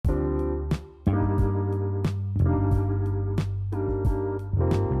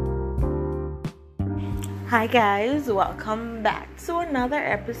Hi guys, welcome back to another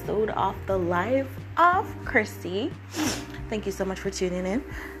episode of The Life of Christy. Thank you so much for tuning in,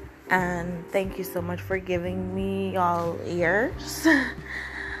 and thank you so much for giving me y'all ears.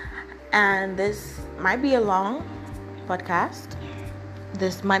 And this might be a long podcast.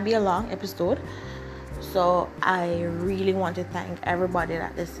 This might be a long episode. So I really want to thank everybody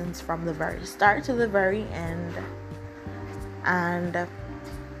that listens from the very start to the very end. And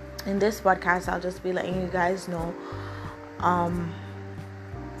in this podcast, I'll just be letting you guys know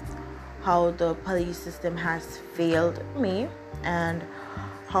how the police system has failed me and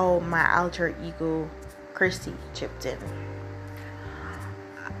how my alter ego Christy chipped in.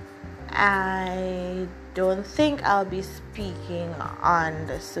 I don't think I'll be speaking on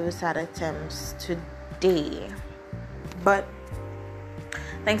the suicide attempts today, but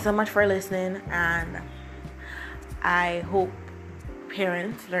thanks so much for listening, and I hope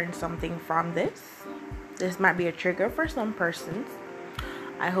parents learn something from this. This might be a trigger for some persons.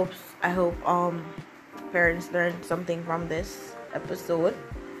 I hope parents learn something from this episode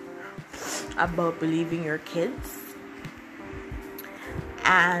about believing your kids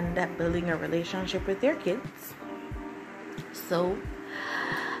and building a relationship with your kids. So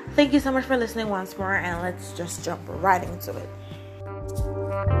thank you so much for listening once more, and let's just jump right into it.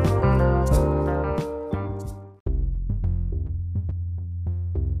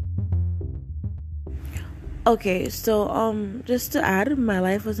 Okay, so just to add, my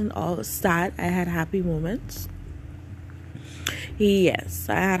life wasn't all sad. I had happy moments. Yes,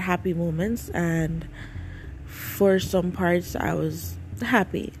 I had happy moments, and for some parts I was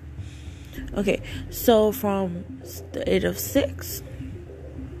happy. Okay, so from the age of 6,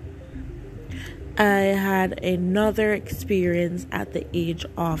 I had another experience at the age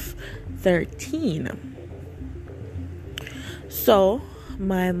of 13. So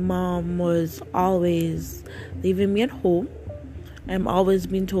my mom was always leaving me at home. I'm always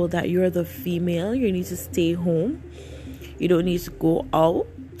being told that you're the female, you need to stay home. You don't need to go out.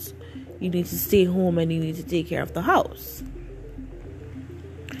 You need to stay home and you need to take care of the house.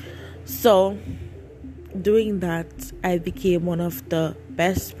 So, doing that, I became one of the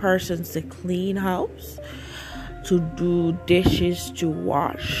best persons to clean house, to do dishes, to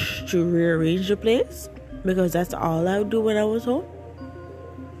wash, to rearrange the place, because that's all I would do when I was home.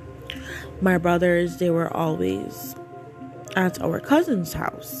 My brothers, they were always at our cousin's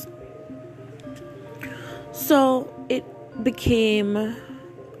house. So it became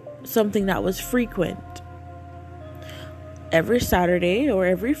something that was frequent. Every Saturday or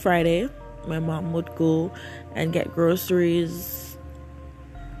every Friday, my mom would go and get groceries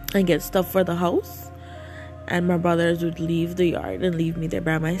and get stuff for the house. And my brothers would leave the yard and leave me there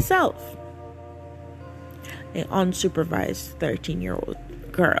by myself. An unsupervised 13-year-old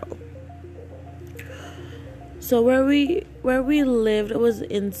girl. So where we lived, it was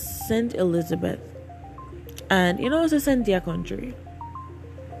in St. Elizabeth, and it's a Cynthia country.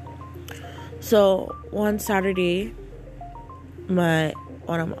 So one Saturday, one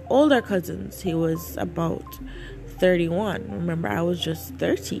of my older cousins, he was about 31. Remember, I was just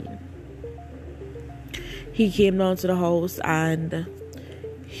 13. He came down to the house and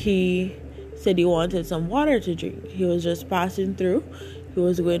he said he wanted some water to drink. He was just passing through. He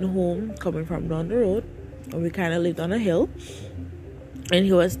was going home, coming from down the road. We kind of lived on a hill, and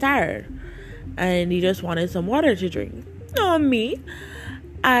he was tired and he just wanted some water to drink. Me,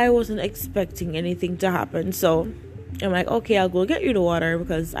 I wasn't expecting anything to happen, so I'm like, okay, I'll go get you the water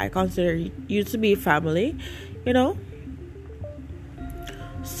because I consider you to be family,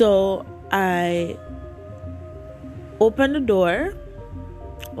 So I opened the door.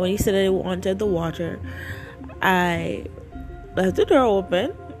 When he said that he wanted the water, I left the door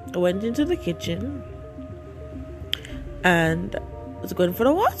open. I went into the kitchen and was going for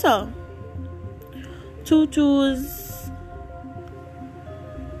the water. Tutus.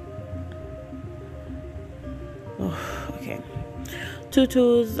 Oh, okay.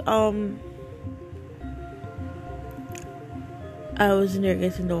 Tutus. I was in there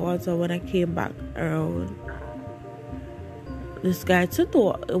getting the water. When I came back around, this guy took the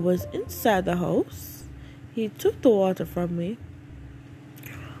water. It was inside the house. He took the water from me,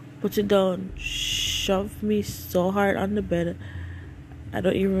 put it down, shoved me so hard on the bed. I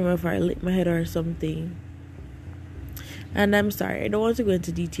don't even remember if I licked my head or something. And I'm sorry, I don't want to go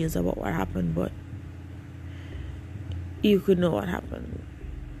into details about what happened, but you could know what happened.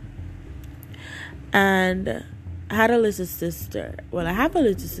 And I had a little sister. Well, I have a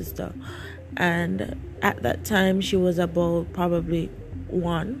little sister, and at that time she was about probably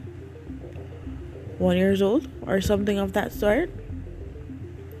 1 years old or something of that sort.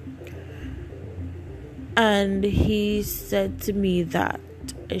 And he said to me that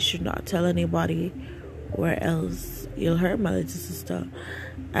I should not tell anybody, or else he'll hurt my little sister,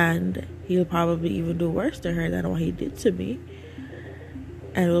 and he'll probably even do worse to her than what he did to me,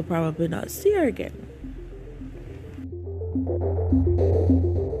 and we'll probably not see her again.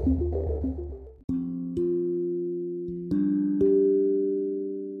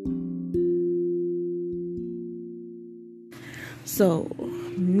 So,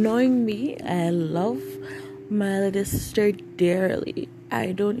 knowing me, I love my little sister dearly.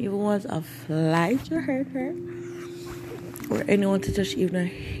 I don't even want a fly to hurt her, or anyone to touch even a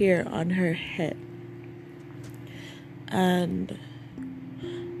hair on her head. And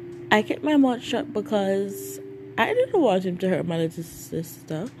I kept my mouth shut because I didn't want him to hurt my little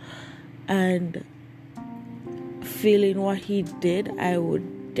sister. And feeling what he did, I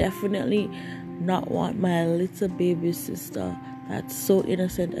would definitely not want my little baby sister, that's so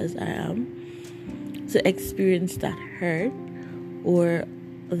innocent as I am, to experience that hurt or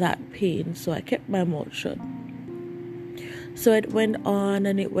that pain. So I kept my mouth shut. So it went on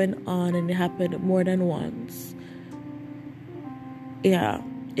and it went on, and it happened more than once. Yeah,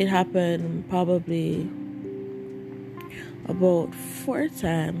 it happened probably about 4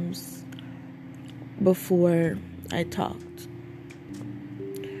 times before I talked.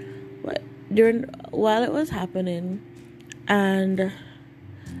 But while it was happening, and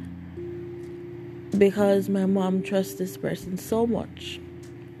because my mom trusts this person so much,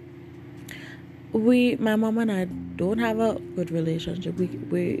 my mom and I don't have a good relationship.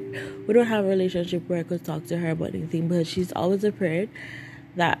 We don't have a relationship where I could talk to her about anything, because she's always afraid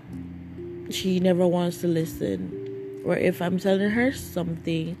that she never wants to listen, or if I'm telling her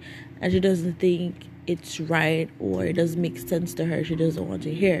something and she doesn't think it's right or it doesn't make sense to her, she doesn't want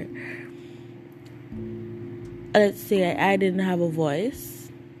to hear. Let's say I didn't have a voice,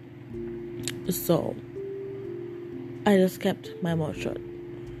 so I just kept my mouth shut.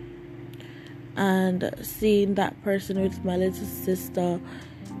 And seeing that person with my little sister,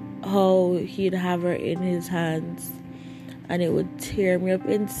 how he'd have her in his hands, and it would tear me up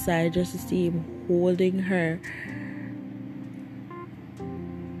inside just to see him holding her.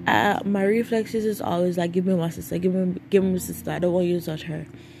 My reflexes is always like, give me my sister, give me my sister, I don't want you to touch her.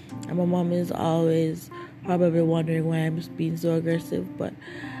 And my mom is always probably wondering why I'm being so aggressive, but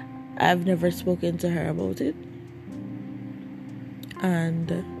I've never spoken to her about it.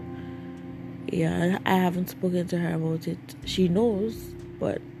 And yeah, I haven't spoken to her about it. She knows,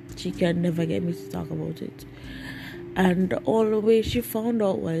 but she can never get me to talk about it. And the only way she found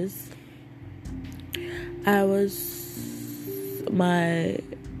out was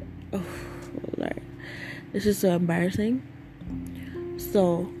oh Lord, this is so embarrassing.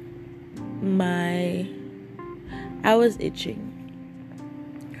 So I was itching,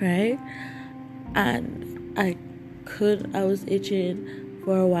 right? And I was itching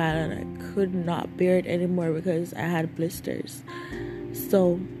for a while, and I could not bear it anymore because I had blisters.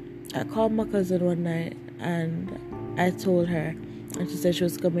 So I called my cousin one night and I told her, and she said she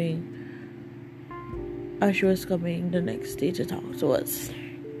was coming the next day to talk to us.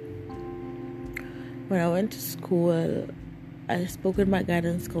 When I went to school, I spoke with my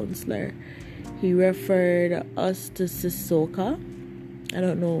guidance counselor. He referred us to Sisoka. I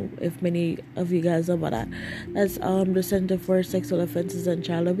don't know if many of you guys know about that. That's the Center for Sexual Offenses and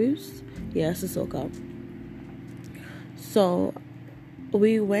Child Abuse. Yeah, Sisoka. So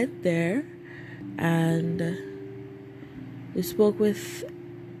we went there and we spoke with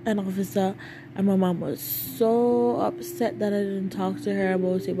an officer, and my mom was so upset that I didn't talk to her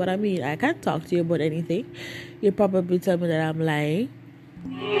about it. But I mean, I can't talk to you about anything. You'll probably tell me that I'm lying.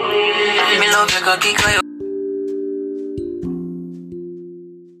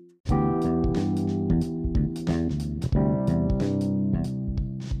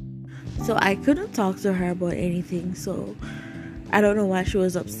 So I couldn't talk to her about anything. So I don't know why she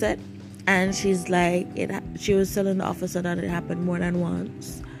was upset. And she's like, she was telling the officer that it happened more than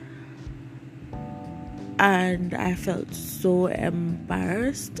once. And I felt so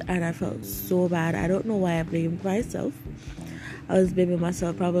embarrassed and I felt so bad. I don't know why I blamed myself. I was blaming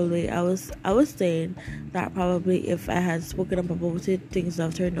myself. Probably I was saying that probably if I had spoken up about it, things would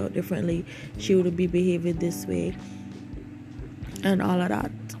have turned out differently. She wouldn't be behaving this way and all of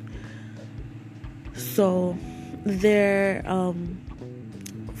that. So there,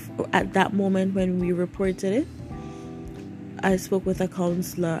 at that moment when we reported it, I spoke with a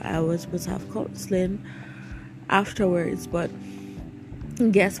counselor. I was supposed to have counseling afterwards, but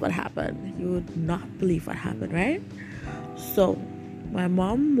guess what happened? You would not believe what happened, right? So my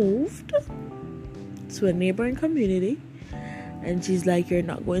mom moved to a neighboring community, And she's like, you're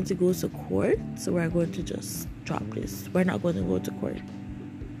not going to go to court, so we're going to just drop this. We're not going to go to court.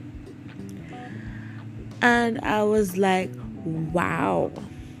 And I was like, wow.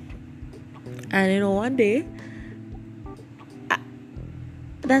 And one day,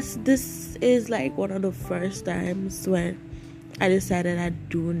 this is like one of the first times when I decided I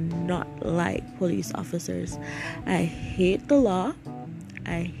do not like police officers. I hate the law.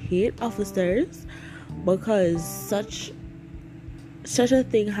 I hate officers because such a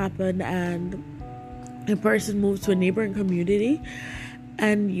thing happened and a person moved to a neighboring community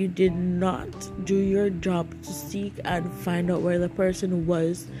and you did not do your job to seek and find out where the person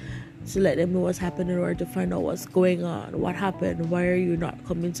was, to let them know what's happening, or to find out what's going on, what happened, why are you not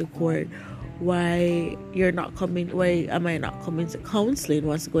coming to court, why am I not coming to counseling,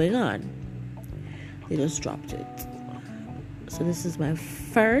 what's going on. They just dropped it. So this is my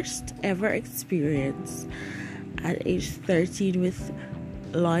first ever experience at age 13 with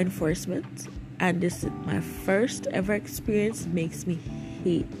law enforcement, and this is my first ever experience. It makes me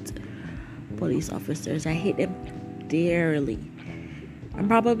hate police officers. I hate them dearly. I'm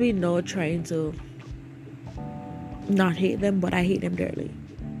probably not trying to not hate them, but I hate them dearly.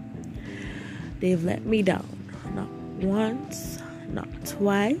 They've let me down. Not once, not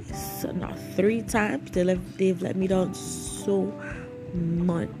twice, not 3 times. They've let me down so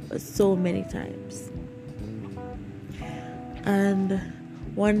many times. And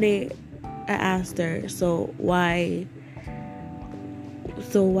one day I asked her, so why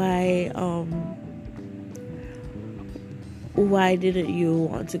didn't you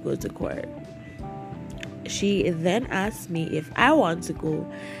want to go to court? She then asked me if I want to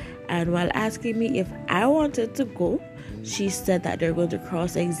go, and while asking me if I wanted to go, she said that they're going to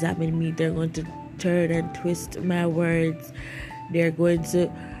cross-examine me, they're going to turn and twist my words, they're going to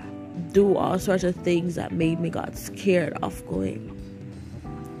do all sorts of things that made me got scared of going.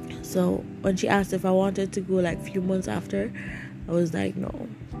 So when she asked if I wanted to go, like a few months after, I was like, no,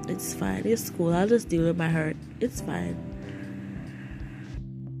 it's fine, it's cool, I'll just deal with my hurt, it's fine.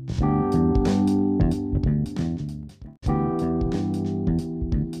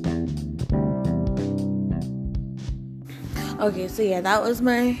 Okay, so yeah, that was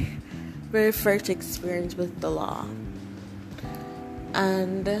my very first experience with the law.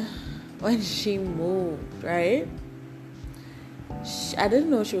 And when she moved, right, I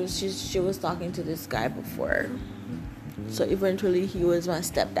didn't know she was talking to this guy before. So eventually he was my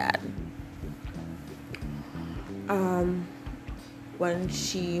stepdad. When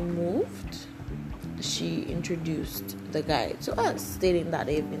she moved, she introduced the guy to us, stating that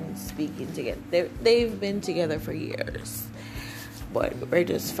they've been speaking together. They've been together for years, but we're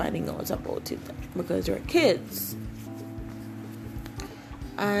just finding out about it because we're kids.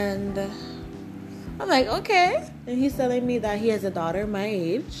 And I'm like, okay. And he's telling me that he has a daughter my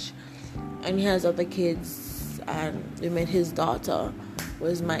age, and he has other kids, and we met his daughter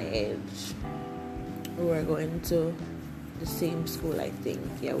was my age. We were going to the same school, I think.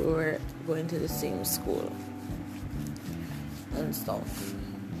 Yeah, we were going to the same school and stuff.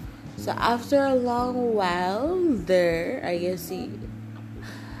 So after a long while there, I guess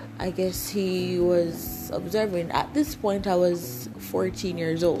he was observing. At this point, I was 14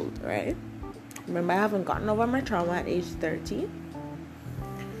 years old, right? Remember, I haven't gotten over my trauma at age 13.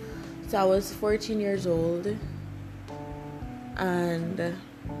 So I was 14 years old, and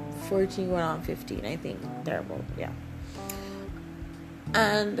 14 going on 15, I think. Terrible, yeah.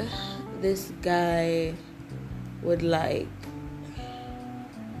 And this guy would like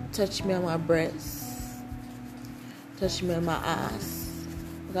touch me on my breast, touch me on my ass.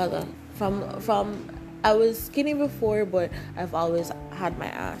 Because from I was skinny before, but I've always had my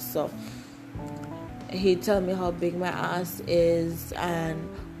ass. So he'd tell me how big my ass is and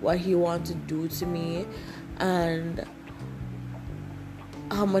what he wanted to do to me and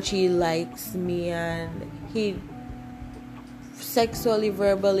how much he likes me, and he sexually,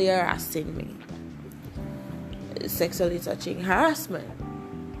 verbally harassing me. Sexually touching, harassment,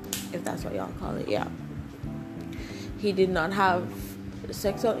 if that's what y'all call it, yeah. He did not have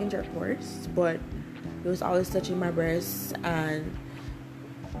sexual intercourse, but he was always touching my breasts and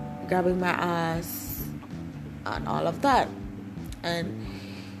grabbing my ass and all of that. And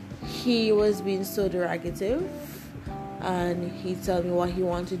he was being so derogative, and he'd tell me what he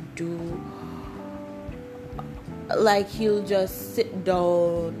wanted to do. Like, he'll just sit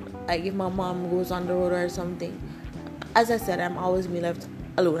down, like if my mom goes on the road or something. As I said, I'm always being left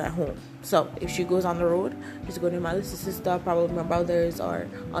alone at home. So if she goes on the road, she's going to my little sister, probably my brothers, or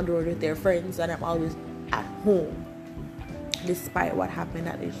on the road with their friends, and I'm always at home, despite what happened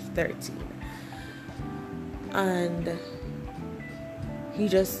at age 13. And he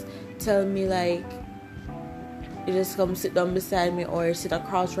just tell me like, you just come sit down beside me or sit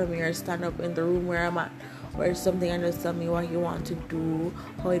across from me or stand up in the room where I'm at or something and just tell me what he want to do,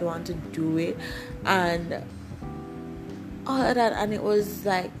 how he want to do it, and all of that. And it was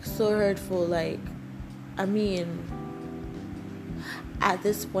like so hurtful. Like, I mean, at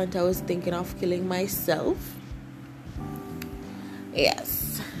this point I was thinking of killing myself.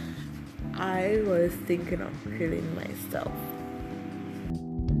 Yes, I was thinking of killing myself.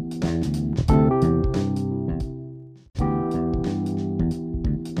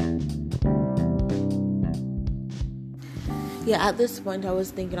 Yeah, at this point I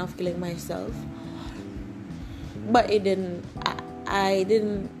was thinking of killing myself, but it didn't. I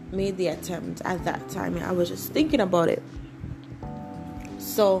didn't make the attempt at that time. I was just thinking about it.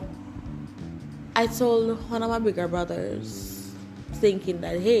 So I told one of my bigger brothers, thinking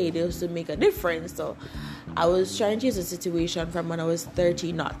that hey, this would make a difference. So I was trying to use the situation from when I was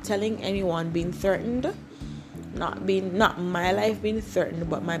 13, not telling anyone, being threatened, not my life being threatened,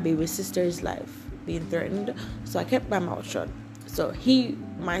 but my baby sister's life being threatened. So I kept my mouth shut. So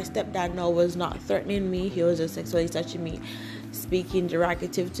my stepdad now was not threatening me. He was just sexually touching me, speaking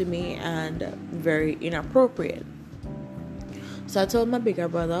derogative to me, and very inappropriate. So I told my bigger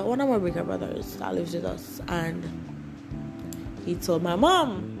brother, one of my bigger brothers that lives with us, and he told my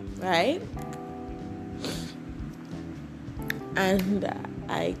mom, right? And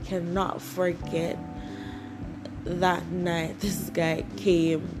I cannot forget that night this guy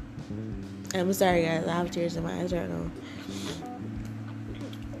came. I'm sorry guys, I have tears in my eyes right now.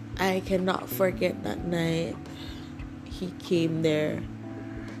 I cannot forget that night he came there.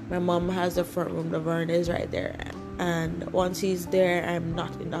 My mom has the front room, the veranda is right there. And once he's there, I'm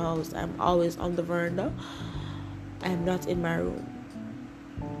not in the house. I'm always on the veranda. I'm not in my room.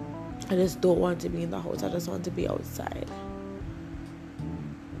 I just don't want to be in the house. I just want to be outside.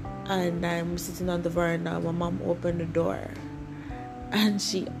 And I'm sitting on the veranda. My mom opened the door. And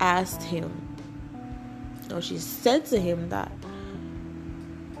she asked him. She said to him that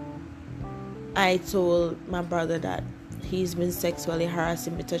I told my brother that he's been sexually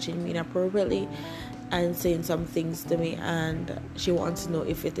harassing me, touching me inappropriately, and saying some things to me, and she wants to know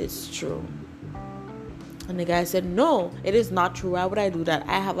if it is true. And the guy said, no, it is not true. Why would I do that?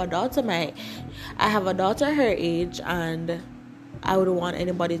 I have a daughter her age, and I wouldn't want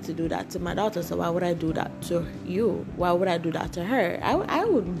anybody to do that to my daughter. So why would I do that to you? Why would I do that to her? I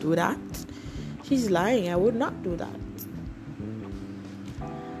wouldn't do that. She's lying. I would not do that.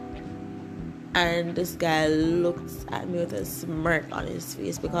 And this guy looked at me with a smirk on his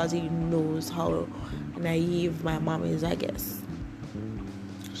face because he knows how naive my mom is, I guess.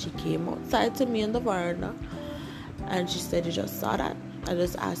 She came outside to me in the veranda and she said, you just saw that? I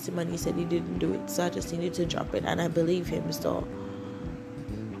just asked him and he said he didn't do it, so I just needed to drop it. And I believe him, so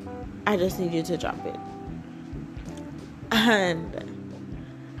I just needed to drop it. And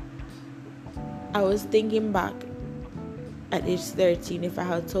I was thinking back at age 13, if I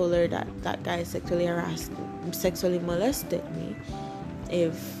had told her that that guy sexually molested me,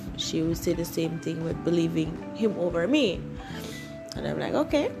 if she would say the same thing with believing him over me. And I'm like,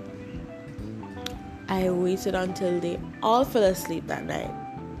 okay. I waited until they all fell asleep that night.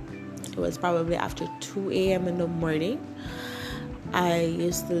 It was probably after 2 a.m. in the morning. I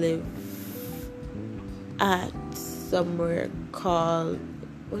used to live at somewhere called,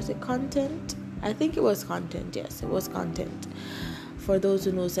 was it Content? I think it was Content. Yes, it was Content. For those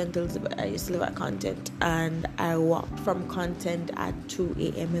who know St. Elizabeth, I used to live at Content, and I walked from Content at 2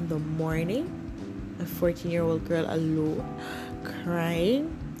 a.m. in the morning. A 14-year-old girl alone,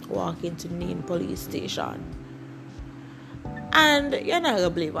 crying, walking to Nain police station. And you're not gonna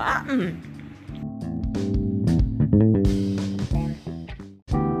believe what happened.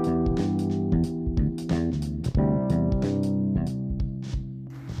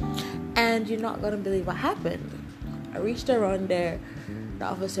 And you're not gonna believe what happened. I reached around there. The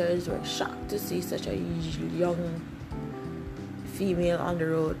officers were shocked to see such a young female on the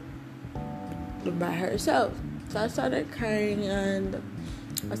road by herself. So I started crying and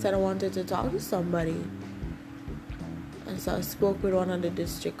I said I wanted to talk to somebody. And so I spoke with one of the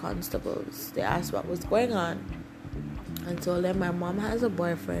district constables. They asked what was going on. And told them my mom has a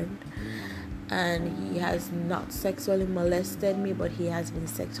boyfriend. And he has not sexually molested me, but he has been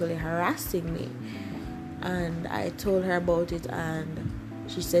sexually harassing me. And I told her about it, and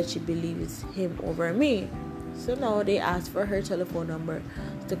she said she believes him over me. So now they asked for her telephone number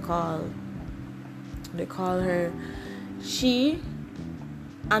to call. They call her. She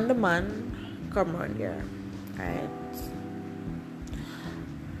and the man come around here, right?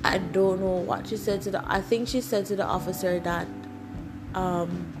 I don't know what she said to I think she said to the officer that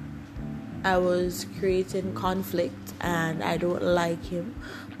I was creating conflict, and I don't like him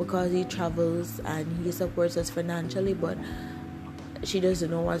because he travels and he supports us financially, but she doesn't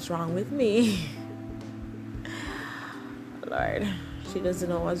know what's wrong with me. Lord, she doesn't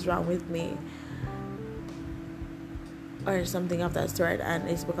know what's wrong with me or something of that sort, and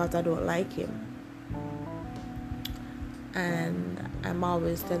it's because I don't like him. And I'm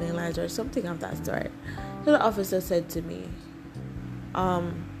always telling lies or something of that sort. So the officer said to me,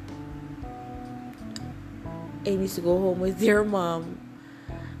 you need to go home with your mom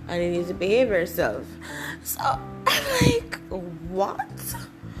and you need to behave yourself. So I'm like, what?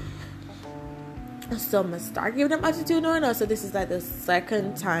 So I'm gonna start giving them attitude now. So this is like the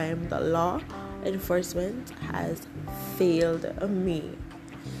second time the law enforcement has failed me.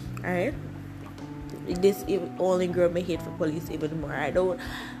 Alright? This only grow my hate for police even more.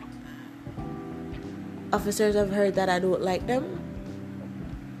 Officers have heard that I don't like them,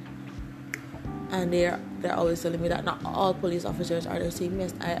 and they're always telling me that not all police officers are the same.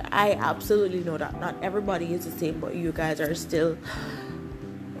 Yes, I absolutely know that not everybody is the same, but you guys are still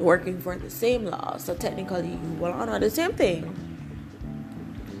working for the same law, so technically you will honor the same thing,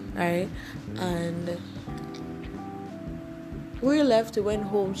 right? And we left. We went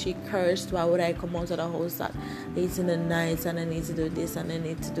home. She cursed. Why would I come out of the house at late in the night, and I need to do this and I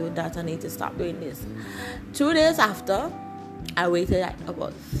need to do that, I need to stop doing this. 2 days after, I waited at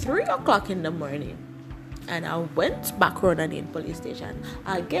about 3 o'clock in the morning, and I went back around the police station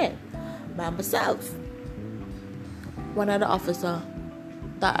again by myself. One of the officers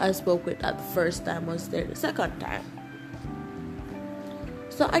that I spoke with at the first time was there the second time.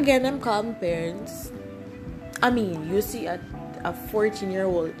 So again, I'm calling parents. I mean, you see a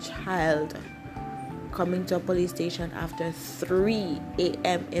 14-year-old child coming to a police station after 3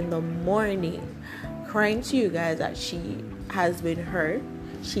 a.m. in the morning, crying to you guys that she has been hurt.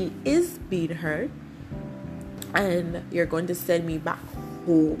 She is being hurt, and you're going to send me back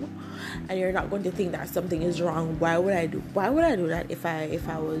home, and you're not going to think that something is wrong. Why would I do that if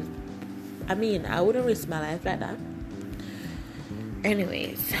I was, I mean, I wouldn't risk my life like that.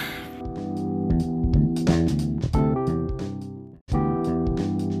 Anyways,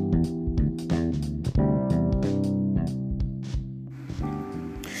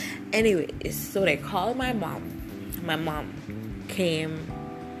 so they called my mom. My mom came,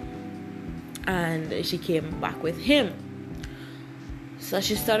 and she came back with him. So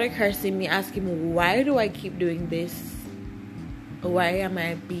she started cursing me, asking me, why do I keep doing this? Why am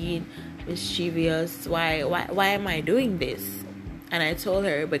I being mischievous? Why am I doing this? And I told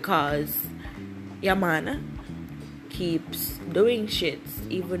her, because your man keeps doing shit.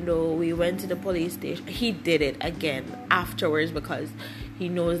 Even though we went to the police station, he did it again afterwards because he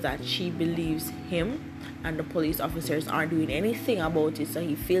knows that she believes him and the police officers aren't doing anything about it. So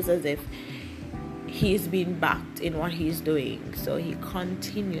he feels as if he's being backed in what he's doing. So he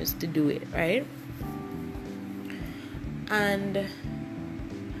continues to do it, right? And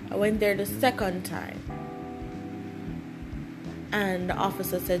I went there the second time, and the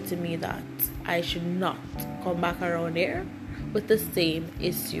officer said to me that I should not come back around there with the same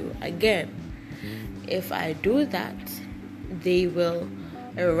issue again. If I do that, they will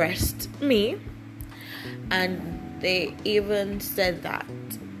arrest me. And they even said that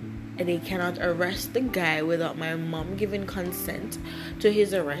they cannot arrest the guy without my mom giving consent to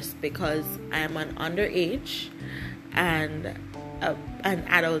his arrest, because I am an underage and an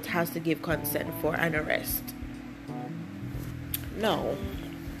adult has to give consent for an arrest. No,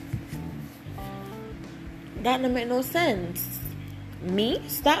 that don't make no sense. Me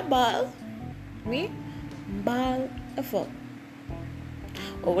stop ball the fuck.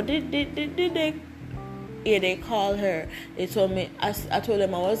 Oh, what did they? Yeah, they called her. They told me, I told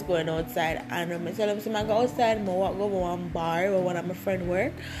them I was going outside, and I tell them, I go outside, I walk go to one bar where one of my friends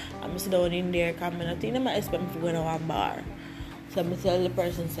work. I'm sit down in there, because I think they might expect me to go to one bar. So I tell the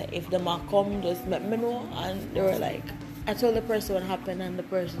person, say, if they might come, just let me know. And they were like, I told the person what happened, and the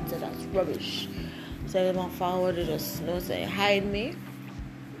person said, that's rubbish. So they might forward, they just say, hide me.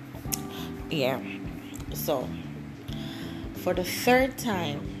 Yeah. So, for the third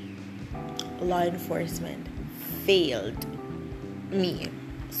time, law enforcement failed me.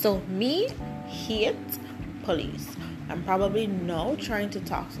 So me hate police. I'm probably now trying to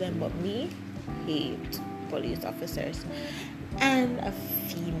talk to them, but me hate police officers. And a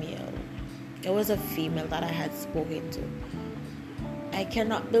female. It was a female that I had spoken to. I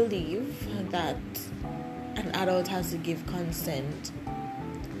cannot believe that an adult has to give consent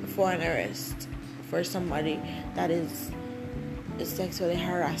for an arrest for somebody that is sexually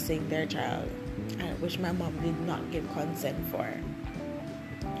harassing their child, which my mom did not give consent for.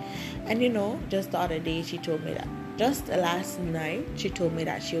 And just the other day she told me that, just last night she told me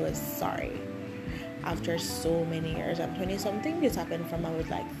that she was sorry after so many years. I'm 20 something. This happened from I was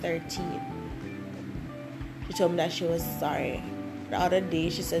like 13. She told me that she was sorry. The other day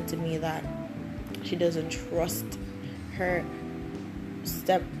she said to me that she doesn't trust her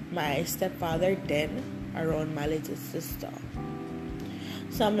my stepfather then around my little sister.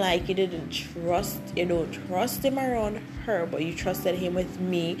 So I'm like, you don't trust him around her, but you trusted him with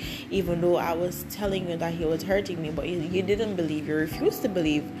me, even though I was telling you that he was hurting me, but you didn't believe. You refused to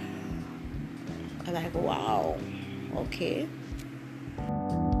believe. I'm like, wow, okay.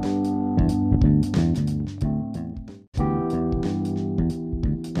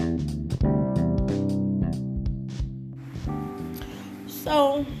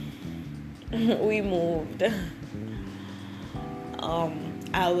 So we moved.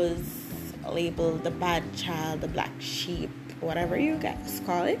 I was labeled the bad child, the black sheep, whatever you guys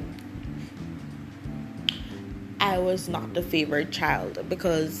call it. I was not the favored child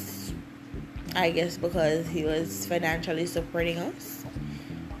because he was financially supporting us.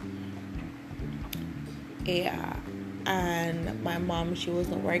 Yeah. And my mom, she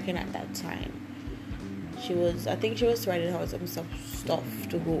wasn't working at that time. I think she was trying out some stuff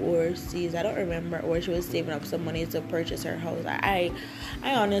to go overseas. I don't remember. Or she was saving up some money to purchase her house. I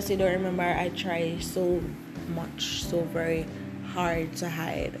honestly don't remember. I tried so very hard to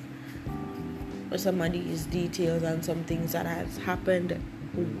hide some of these details and some things that has happened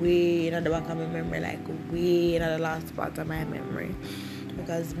way in the back of my memory, like way in the last part of my memory,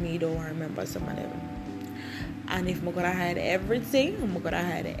 because me don't remember some of them. And if I'm gonna hide everything, I'm gonna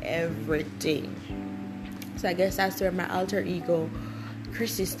hide everything. So I guess that's where my alter ego,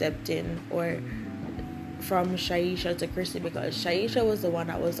 Chrissy, stepped in, or from Shaisha to Chrissy, because Shaisha was the one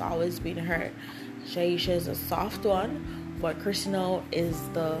that was always being hurt. Shaisha is a soft one, but Chrissy now is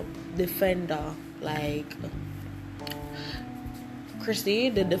the defender. Like Chrissy,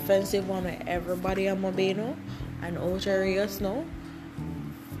 the defensive one with everybody on Mobino and Ulterius now.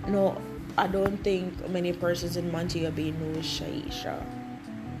 No, I don't think many persons in Montego Bay know Shaisha.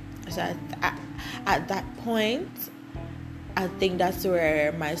 So at that point, I think that's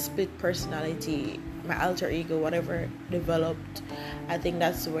where my split personality, my alter ego, whatever, developed. I think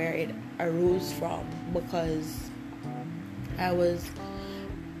that's where it arose from, because I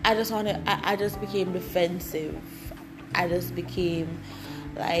just became defensive. I just became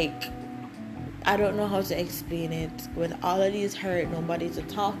like, I don't know how to explain it. With all of these hurt, nobody to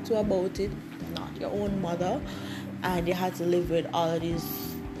talk to about it, not your own mother, and you had to live with all of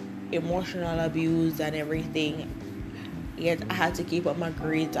these emotional abuse and everything. Yet I had to keep up my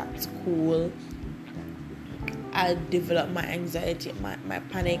grades at school. I developed my anxiety, my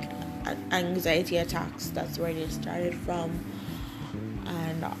panic anxiety attacks. That's where they started from,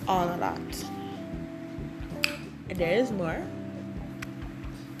 and all of that. There is more,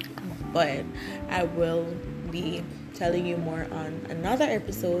 but I will be telling you more on another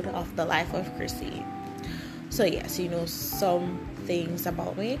episode of The Life of Chrissy. So yes, some things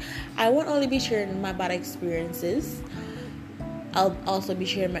about me. I won't only be sharing my bad experiences. I'll also be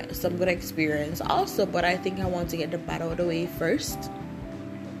sharing some good experience also, but I think I want to get the bad out of the way first.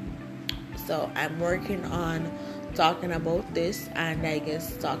 So I'm working on talking about this, and I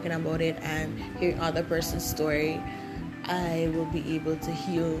guess talking about it and hearing other person's story, I will be able to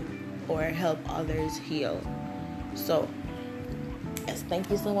heal or help others heal. So yes, thank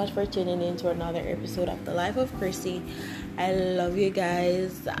you so much for tuning in to another episode of The Life of Chrissy. I love you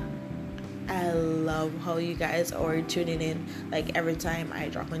guys. I love how you guys are tuning in, like, every time I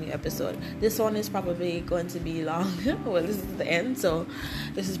drop a new episode. This one is probably going to be long. Well, this is the end, so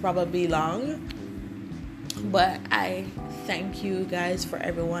this is probably long. But I thank you guys for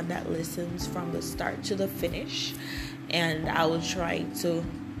everyone that listens from the start to the finish. And I will try to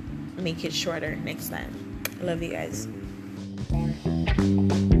make it shorter next time. Love you guys.